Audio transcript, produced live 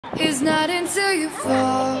It's not until you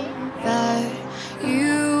fall that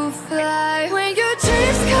you fly. When your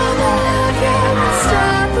dreams come alive, you're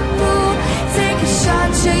unstoppable. Take a shot,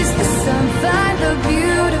 chase the sun, find the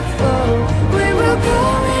beautiful. We will go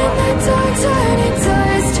in the dark, turning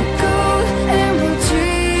dust to gold, and we'll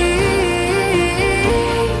dream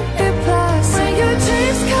it past. When your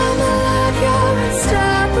dreams come alive, you're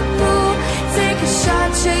unstoppable. Take a shot,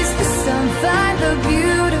 chase the sun, find the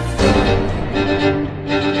beautiful.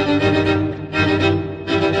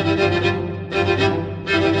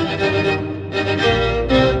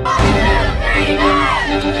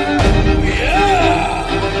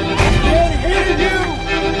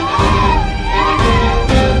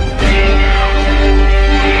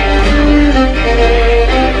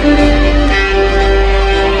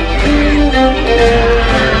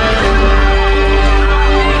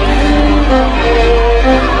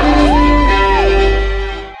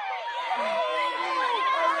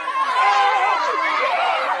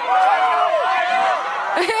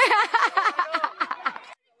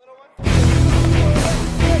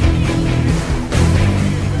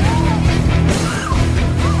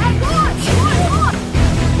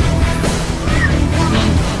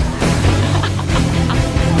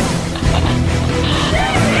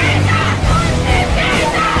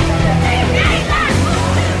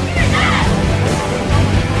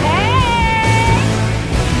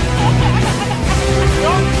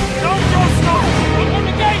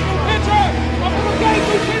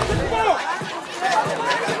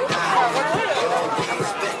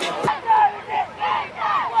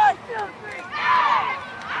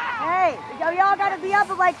 Y'all gotta be up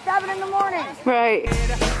at like 7 in the morning. Right.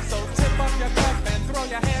 So tip up your cup and throw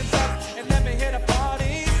your hands up and let me hit a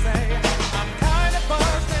party. Say, I'm kind of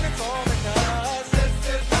buzzed and it's all because this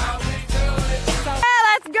is how we do it. Yeah,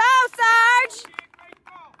 let's go, Sarge!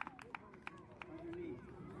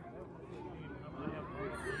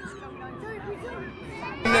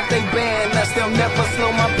 And if they ban us, they'll never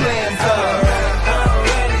slow my plans up.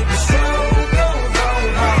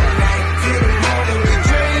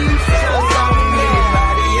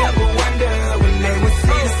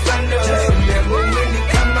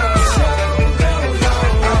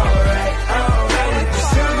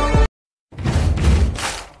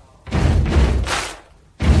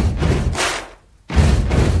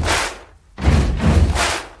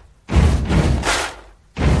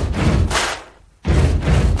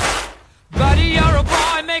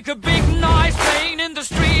 Make a big noise playing in the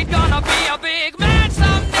street. Gonna be a big man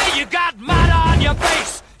someday. You got mud on your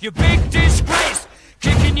face, you big disgrace.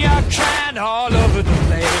 Kicking your can all over the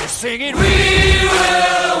place, singing, we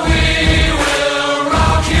will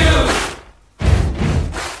rock you.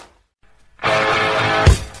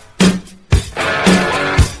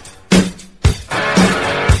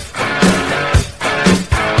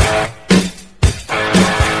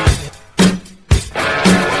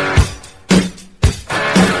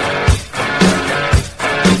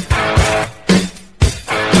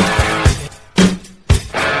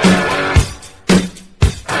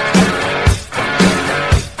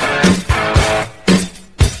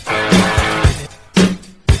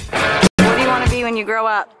 When you grow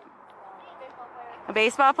up? A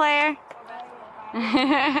baseball player?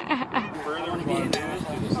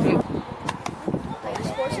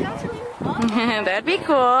 That'd be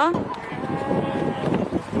cool.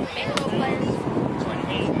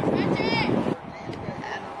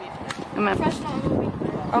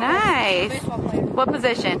 Nice. What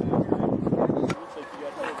position?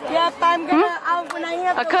 Yep, I'm gonna, when I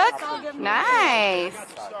have a cook? Nice.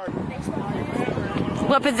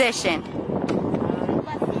 What position?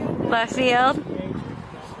 Left field?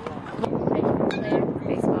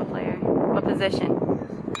 Baseball player. What position?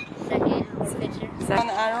 Second, pitcher. On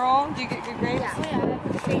the honor roll, do you get good grades?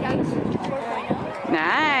 Yeah.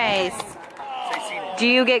 Nice. Do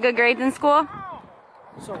you get good grades in school?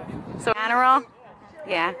 So honor roll?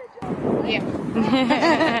 Yeah. Yeah.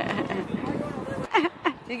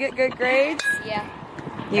 Do you get good grades? Yeah.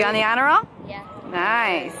 You on the honor roll? Yeah.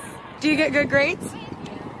 Nice. Do you get good grades?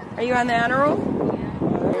 Are you on the honor roll?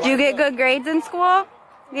 Do you get good grades in school?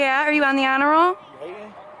 Yeah. Are you on the honor roll?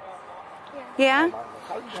 Yeah.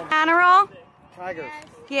 Honor roll? Tigers.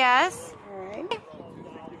 Yes.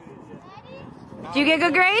 Do you get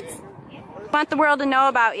good grades? I want the world to know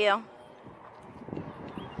about you.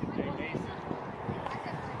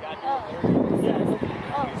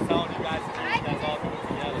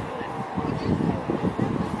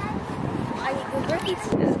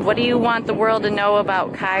 What do you want the world to know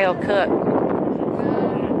about Kyle Cook?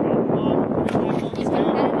 He's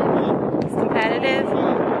competitive. He's competitive,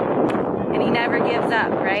 and he never gives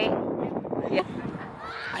up, right? Yeah.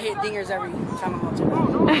 I hit dingers every time I'm outside.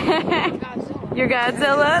 You're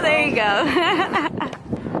Godzilla? There you go.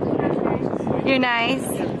 You're nice.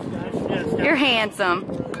 You're handsome.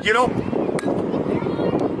 You know.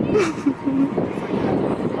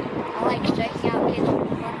 I like striking out kids.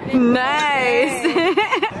 Nice.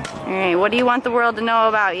 All right, what do you want the world to know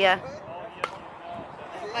about you?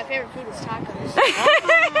 My favorite food is tacos.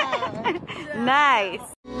 Nice.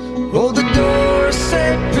 Hold the door,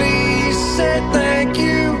 said please, said thank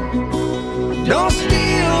you. Don't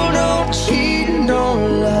steal, don't cheat, and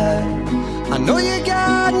don't lie. I know you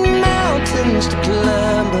got mountains to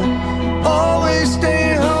climb, but always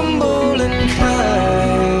stay humble and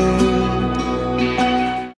kind.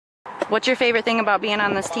 What's your favorite thing about being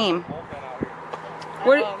on this team?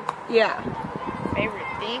 What? Yeah. Favorite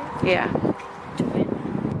thing? Yeah.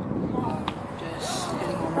 Just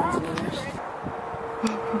hitting home runs and winners.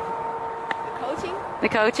 Coaching? The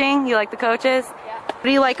coaching? You like the coaches? Yeah. What do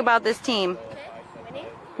you like about this team?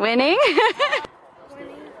 Winning?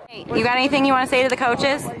 Winning? You got anything you want to say to the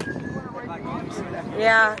coaches?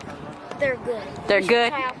 Yeah. They're good. They're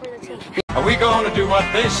good? Try out for the team. Are we gonna do what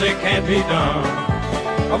they say can't be done?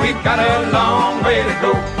 We've got a long way to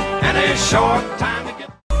go and a short time.